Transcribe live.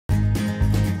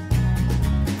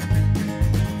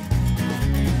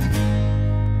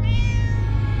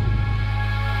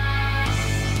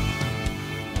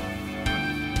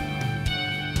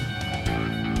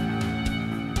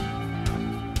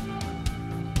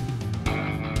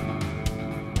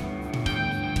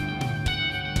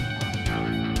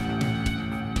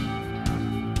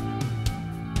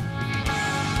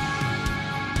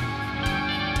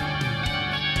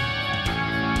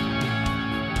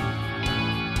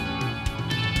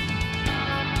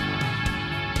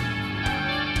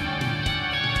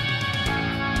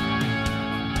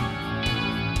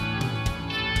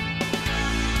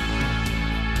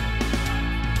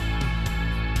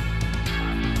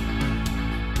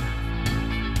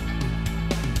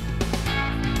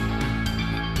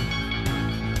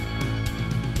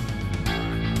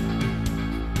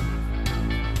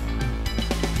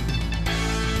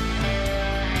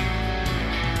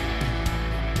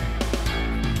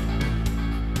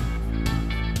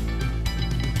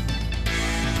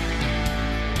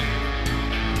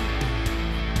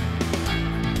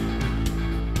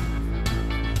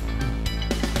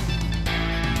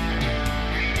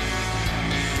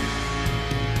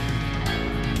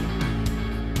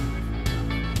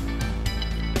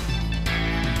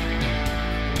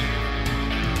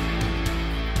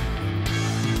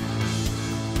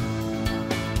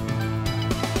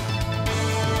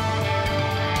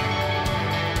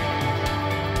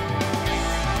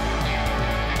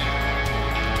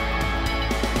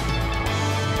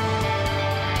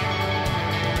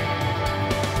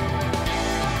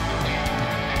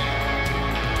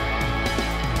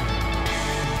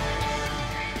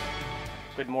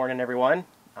Good morning, everyone.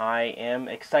 I am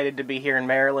excited to be here in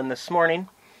Maryland this morning.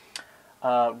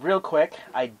 Real quick,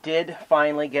 I did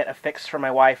finally get a fix for my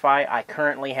Wi-Fi. I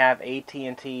currently have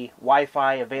AT&T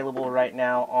Wi-Fi available right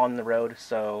now on the road,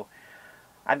 so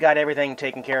I've got everything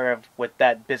taken care of with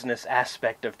that business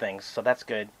aspect of things, so that's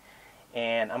good.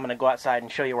 And I'm going to go outside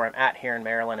and show you where I'm at here in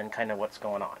Maryland and kind of what's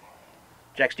going on.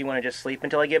 Jax, do you want to just sleep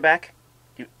until I get back?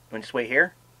 Do you want to just wait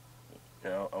here?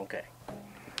 No? Okay.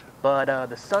 But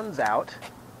the sun's out,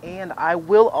 and I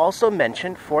will also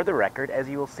mention, for the record, as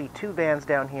you will see two vans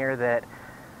down here that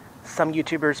some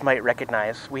YouTubers might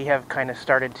recognize. We have kind of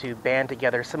started to band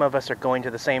together. Some of us are going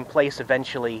to the same place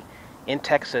eventually in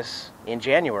Texas in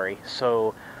January.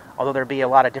 So, although there'll be a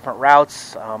lot of different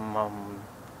routes,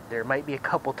 there might be a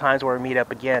couple times where we meet up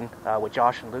again with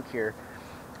Josh and Luke here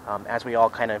as we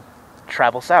all kind of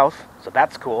travel south. So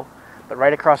that's cool. But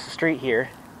right across the street here,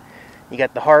 you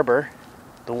got the harbor,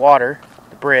 the water,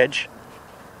 the bridge.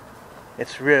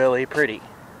 It's really pretty.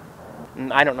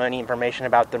 And I don't know any information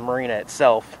about the marina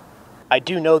itself. I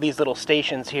do know these little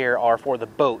stations here are for the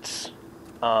boats.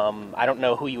 I don't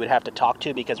know who you would have to talk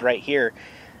to because right here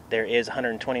there is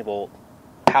 120 volt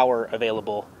power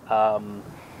available. I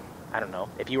don't know.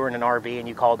 If you were in an RV and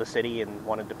you called the city and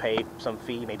wanted to pay some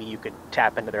fee, maybe you could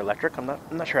tap into their electric. I'm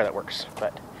not sure how that works,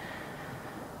 but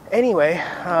anyway,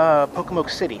 Pocomoke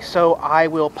City. So I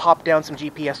will pop down some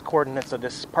GPS coordinates of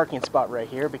this parking spot right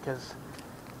here because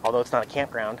although it's not a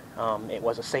campground, it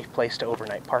was a safe place to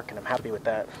overnight park, and I'm happy with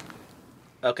that.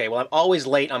 Okay, well, I'm always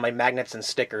late on my magnets and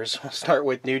stickers. We'll start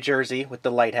with New Jersey with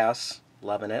the lighthouse.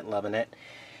 Loving it, loving it.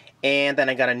 And then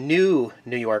I got a new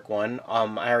New York one.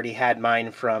 I already had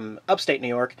mine from upstate New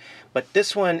York, but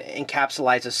this one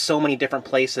encapsulates so many different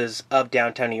places of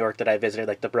downtown New York that I visited,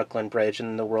 like the Brooklyn Bridge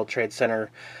and the World Trade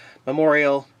Center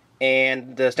Memorial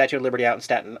and the Statue of Liberty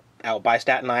out by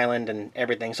Staten Island and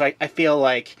everything. So I feel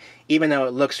like even though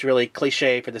it looks really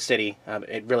cliche for the city,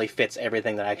 it really fits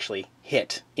everything that I actually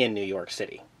hit in New York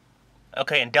City.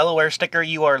 Okay, and Delaware sticker,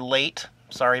 you are late.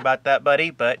 Sorry about that,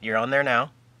 buddy, but you're on there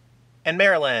now. And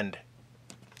Maryland.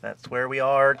 That's where we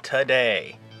are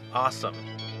today. Awesome.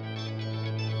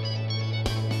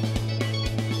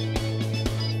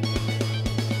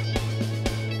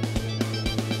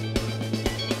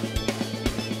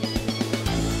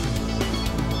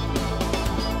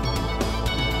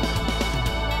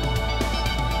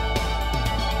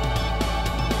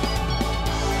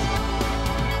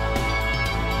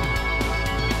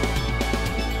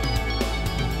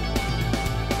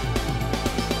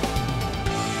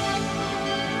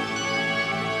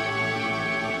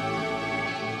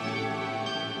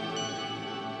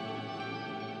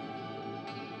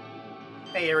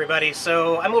 Hey everybody,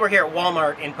 so I'm over here at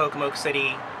Walmart in Pocomoke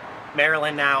City,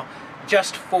 Maryland now.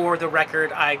 Just for the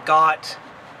record, I got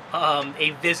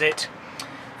a visit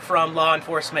from law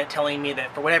enforcement telling me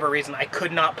that for whatever reason I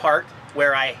could not park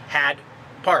where I had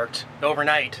parked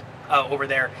overnight over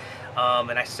there.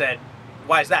 And I said,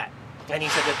 why is that? And he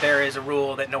said that there is a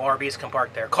rule that no RVs can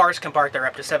park there. Cars can park there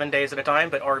up to 7 days at a time,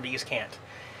 but RVs can't.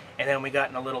 And then we got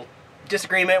in a little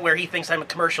disagreement where he thinks I'm a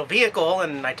commercial vehicle,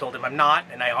 and I told him I'm not,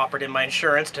 and I offered him my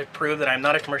insurance to prove that I'm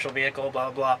not a commercial vehicle,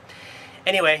 blah, blah, blah.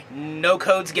 Anyway, no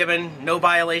codes given, no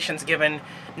violations given,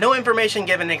 no information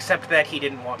given except that he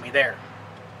didn't want me there.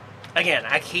 Again,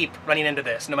 I keep running into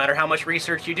this. No matter how much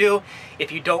research you do,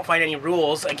 if you don't find any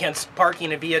rules against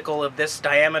parking a vehicle of this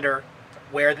diameter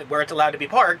where it's allowed to be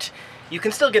parked, you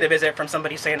can still get a visit from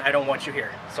somebody saying, I don't want you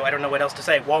here. So I don't know what else to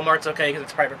say. Walmart's okay because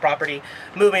it's private property.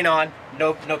 Moving on,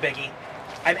 no biggie.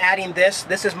 I'm adding this.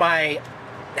 This is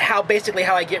basically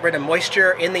how I get rid of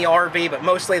moisture in the RV, but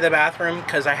mostly the bathroom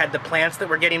because I had the plants that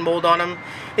were getting mold on them.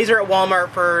 These are at Walmart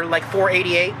for like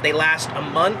 $4.88. They last a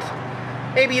month.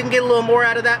 Maybe you can get a little more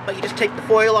out of that, but you just take the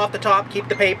foil off the top, keep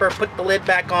the paper, put the lid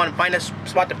back on, and find a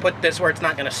spot to put this where it's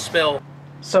not going to spill.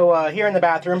 So here in the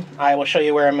bathroom, I will show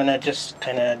you where I'm going to just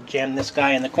kind of jam this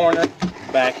guy in the corner,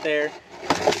 back there.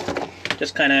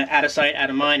 Just kind of out of sight,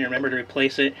 out of mind, and remember to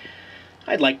replace it.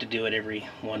 I'd like to do it every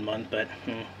 1 month, but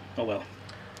oh well.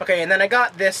 Okay, and then I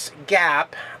got this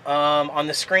gap on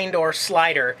the screen door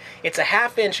slider. It's a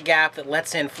 1/2 inch gap that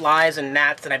lets in flies and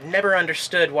gnats, and I've never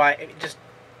understood why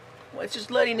it's just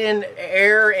letting in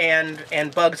air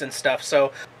and bugs and stuff.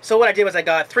 So what I did was I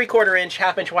got 3/4 inch,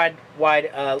 1/2 inch wide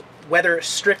weather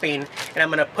stripping, and I'm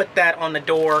going to put that on the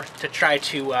door to try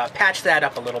to patch that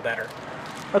up a little better.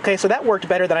 Okay, so that worked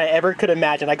better than I ever could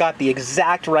imagine. I got the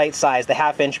exact right size, the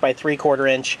 1/2 inch by 3/4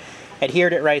 inch,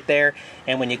 adhered it right there,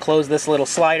 and when you close this little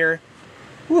slider,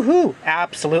 woohoo,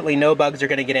 absolutely no bugs are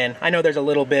going to get in. I know there's a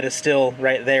little bit of still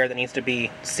right there that needs to be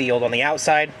sealed on the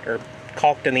outside, or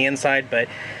caulked on the inside, but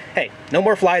hey, no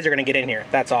more flies are going to get in here.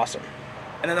 That's awesome.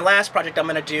 And then the last project I'm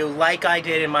going to do, like I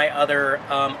did in my other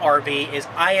RV, is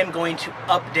I am going to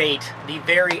update the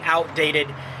very outdated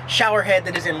shower head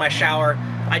that is in my shower.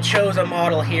 I chose a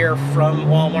model here from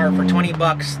Walmart for 20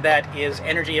 bucks that is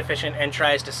energy efficient and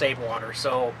tries to save water.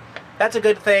 So that's a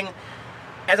good thing.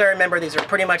 As I remember, these are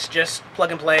pretty much just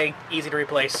plug and play, easy to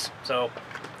replace. So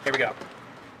here we go.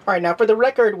 Alright, now for the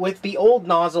record, with the old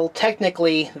nozzle,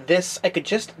 technically this, I could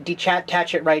just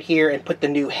detach it right here and put the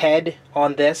new head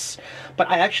on this, but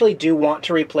I actually do want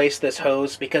to replace this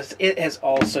hose because it has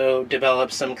also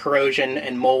developed some corrosion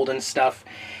and mold and stuff.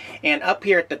 And up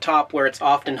here at the top where it's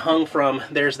often hung from,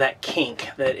 there's that kink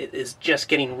that it is just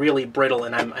getting really brittle,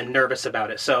 and I'm nervous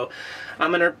about it. So I'm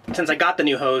gonna, since I got the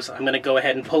new hose, I'm gonna go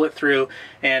ahead and pull it through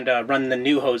and run the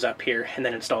new hose up here and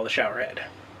then install the shower head.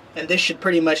 And this should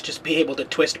pretty much just be able to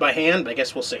twist by hand, but I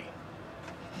guess we'll see.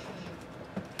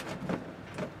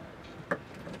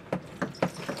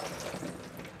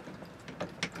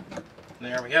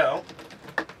 There we go.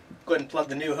 Go ahead and plug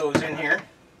the new hose in here.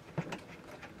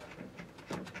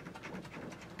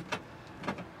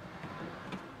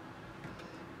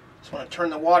 Just want to turn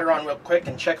the water on real quick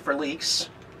and check for leaks.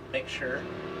 Make sure.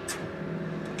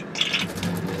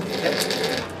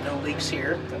 Yep. No leaks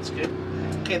here. That's good.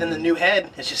 Okay, then the new head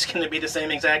is just going to be the same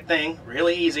exact thing.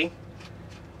 Really easy.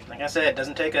 Like I said, it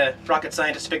doesn't take a rocket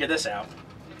scientist to figure this out.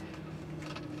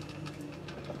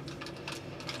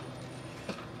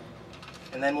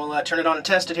 And then we'll turn it on and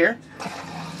test it here.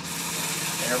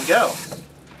 There we go.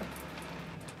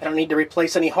 I don't need to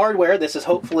replace any hardware. This is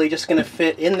hopefully just going to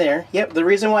fit in there. Yep, the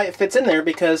reason why it fits in there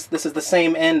because this is the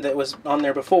same end that was on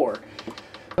there before.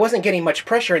 I wasn't getting much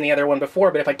pressure in the other one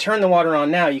before, but if I turn the water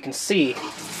on now, you can see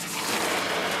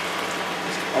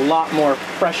a lot more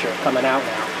pressure coming out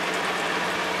now.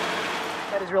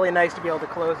 That is really nice to be able to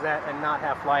close that and not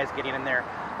have flies getting in there.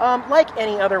 Like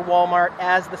any other Walmart,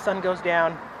 as the sun goes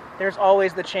down, there's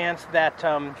always the chance that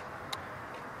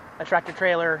a tractor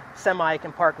trailer semi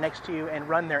can park next to you and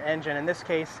run their engine. In this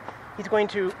case, he's going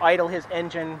to idle his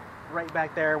engine right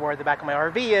back there where the back of my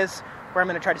RV is, where I'm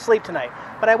going to try to sleep tonight.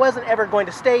 But I wasn't ever going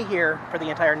to stay here for the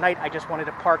entire night. I just wanted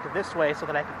to park this way so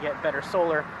that I could get better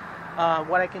solar.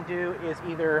 What I can do is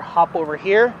either hop over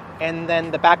here, and then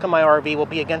the back of my RV will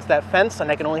be against that fence, and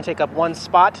I can only take up one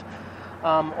spot,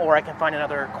 or I can find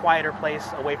another quieter place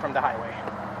away from the highway.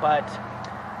 But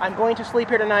I'm going to sleep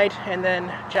here tonight, and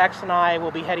then Jax and I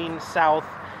will be heading south,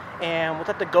 and we'll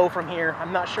have to go from here.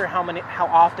 I'm not sure how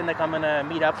often I'm going to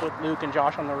meet up with Luke and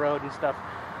Josh on the road and stuff,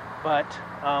 but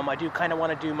I do kind of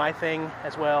want to do my thing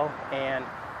as well, and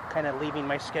kind of leaving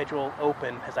my schedule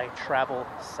open as I travel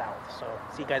south. So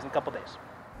see you guys in a couple days.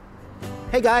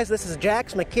 Hey guys, this is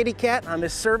Jax, my kitty cat. I'm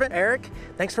his servant, Eric.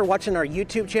 Thanks for watching our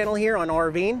YouTube channel here on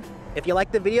RVing. If you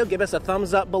liked the video, give us a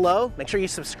thumbs up below. Make sure you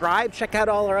subscribe, check out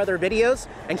all our other videos,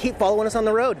 and keep following us on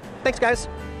the road. Thanks guys.